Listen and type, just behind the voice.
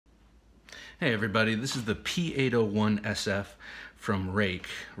Hey everybody, this is the P801-SF from Ruike.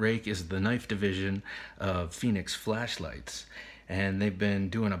 Ruike is the knife division of Fenix Flashlights, and they've been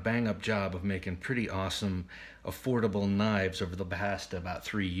doing a bang-up job of making pretty awesome, affordable knives over the past about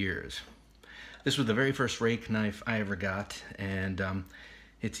 3 years. This was the very first Ruike knife I ever got, and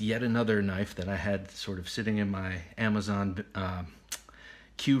it's yet another knife that I had sort of sitting in my Amazon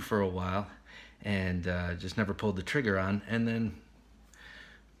queue for a while, and just never pulled the trigger on, and then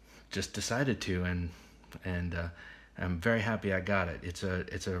just decided to, and I'm very happy I got it. It's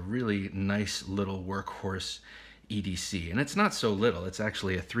a really nice little workhorse EDC, and it's not so little. It's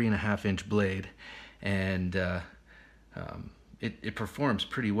actually a 3.5-inch blade, and it performs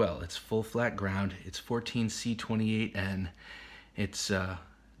pretty well. It's full flat ground. It's 14C28N. It's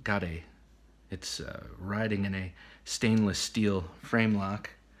riding in a stainless steel frame lock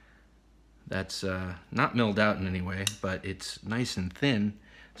that's not milled out in any way, but it's nice and thin,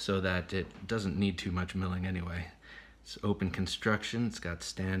 so that it doesn't need too much milling anyway. It's open construction, it's got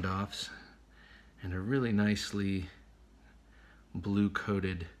standoffs, and a really nicely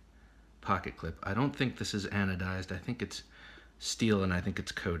blue-coated pocket clip. I don't think this is anodized. I think it's steel, and I think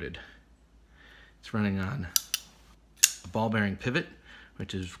it's coated. It's running on a ball bearing pivot,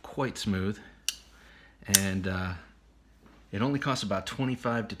 which is quite smooth, and it only costs about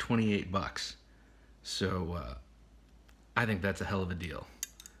 25 to 28 bucks. So I think that's a hell of a deal.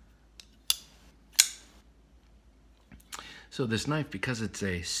 So this knife, because it's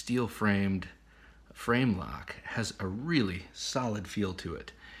a steel-framed frame lock, has a really solid feel to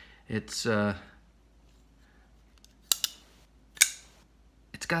it. It's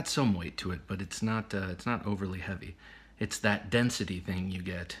got some weight to it, but it's not overly heavy. It's that density thing you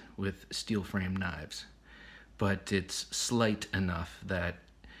get with steel-framed knives, but it's slight enough that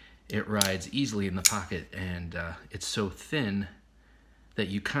it rides easily in the pocket, and it's so thin that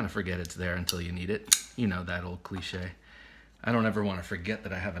you kind of forget it's there until you need it. You know, that old cliche. I don't ever want to forget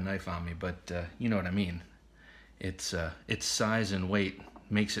that I have a knife on me, but you know what I mean. Its size and weight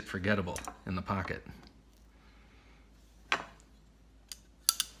makes it forgettable in the pocket.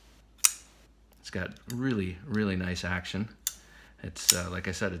 It's got really, really nice action. It's like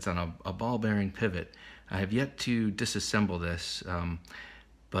I said, it's on a ball bearing pivot. I have yet to disassemble this,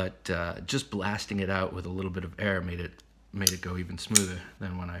 but just blasting it out with a little bit of air made it go even smoother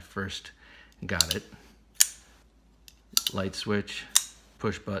than when I first got it. Light switch,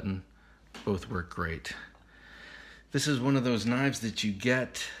 push button, both work great. This is one of those knives that you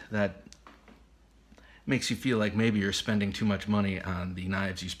get that makes you feel like maybe you're spending too much money on the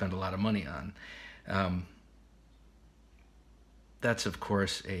knives you spend a lot of money on. That's of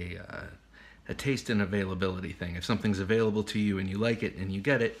course a taste and availability thing. If something's available to you and you like it and you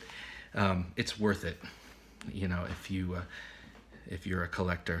get it, it's worth it, you know, if you're a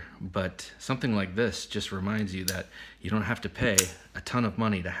collector. But something like this just reminds you that you don't have to pay a ton of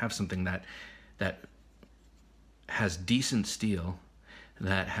money to have something that has decent steel,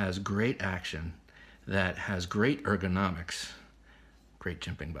 that has great action, that has great ergonomics, great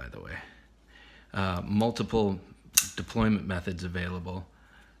jimping by the way, multiple deployment methods available,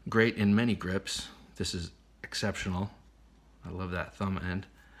 great in many grips. This is exceptional. I love that thumb end.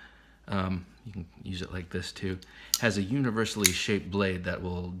 You can use it like this too. Has a universally shaped blade that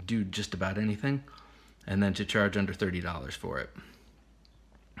will do just about anything, and then to charge under $30 for it.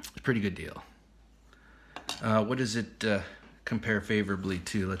 It's a pretty good deal. What does it compare favorably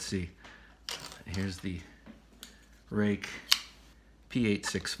to? Let's see. Here's the Ruike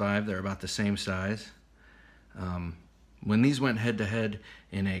P865. They're about the same size. When these went head-to-head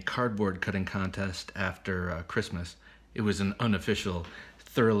in a cardboard cutting contest after Christmas, it was an unofficial,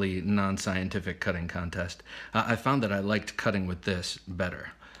 thoroughly non-scientific cutting contest. I found that I liked cutting with this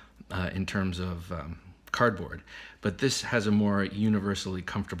better in terms of cardboard, but this has a more universally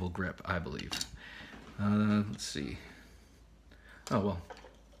comfortable grip, I believe. Let's see. Oh, well,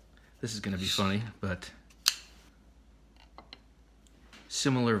 this is going to be funny, but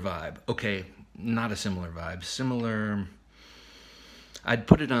similar vibe. Okay, not a similar vibe. Similar, I'd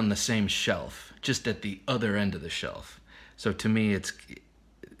put it on the same shelf, just at the other end of the shelf. So to me,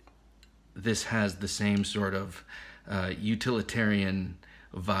 this has the same sort of utilitarian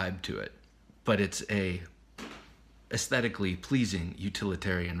vibe to it, but it's a aesthetically pleasing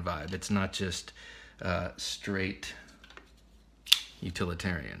utilitarian vibe. It's not just straight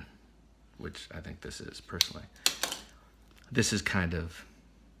utilitarian, which I think this is personally. This is kind of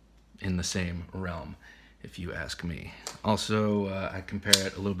in the same realm, if you ask me. Also, I compare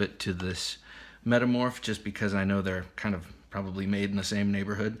it a little bit to this Metamorph, just because I know they're kind of probably made in the same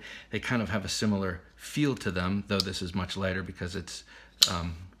neighborhood. They kind of have a similar feel to them, though this is much lighter because it's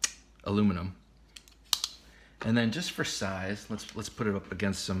aluminum. And then just for size, let's put it up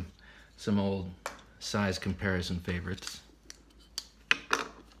against some old size comparison favorites.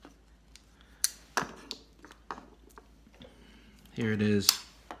 Here it is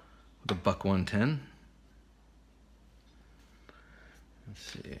with a buck 110. Let's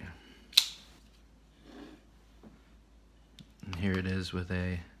see. And here it is with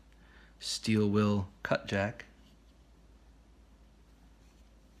a steel wheel cut jack.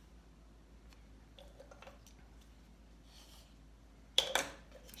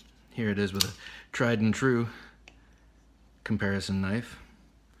 Here it is with a tried and true comparison knife,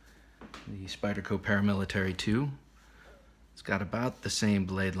 the Spyderco Paramilitary 2. It's got about the same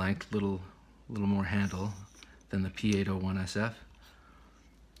blade length, little more handle than the P801-SF.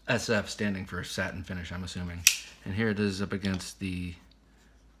 SF standing for satin finish, I'm assuming. And here it is up against the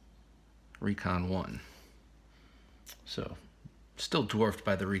Recon 1. So, still dwarfed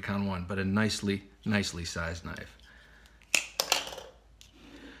by the Recon 1, but a nicely sized knife.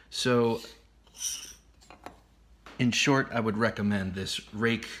 So, in short, I would recommend this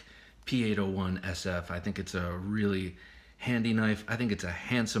Ruike P801-SF. I think it's a really handy knife. I think it's a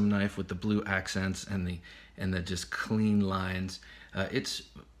handsome knife with the blue accents and the just clean lines. It's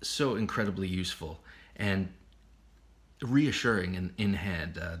so incredibly useful and reassuring in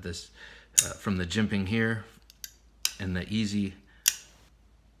hand. From the jimping here and the easy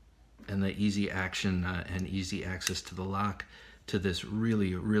action and easy access to the lock, to this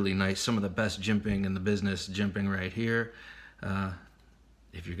really nice, some of the best jimping in the business, jimping right here,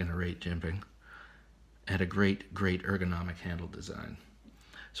 if you're gonna rate jimping, and a great ergonomic handle design.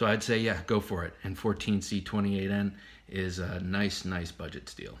 So I'd say, yeah, go for it. And 14C28N is a nice budget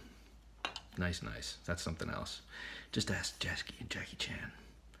steal. Nice. That's something else. Just ask Jackie and Jackie Chan.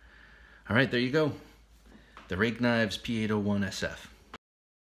 All right, there you go. The Ruike Knives P801-SF.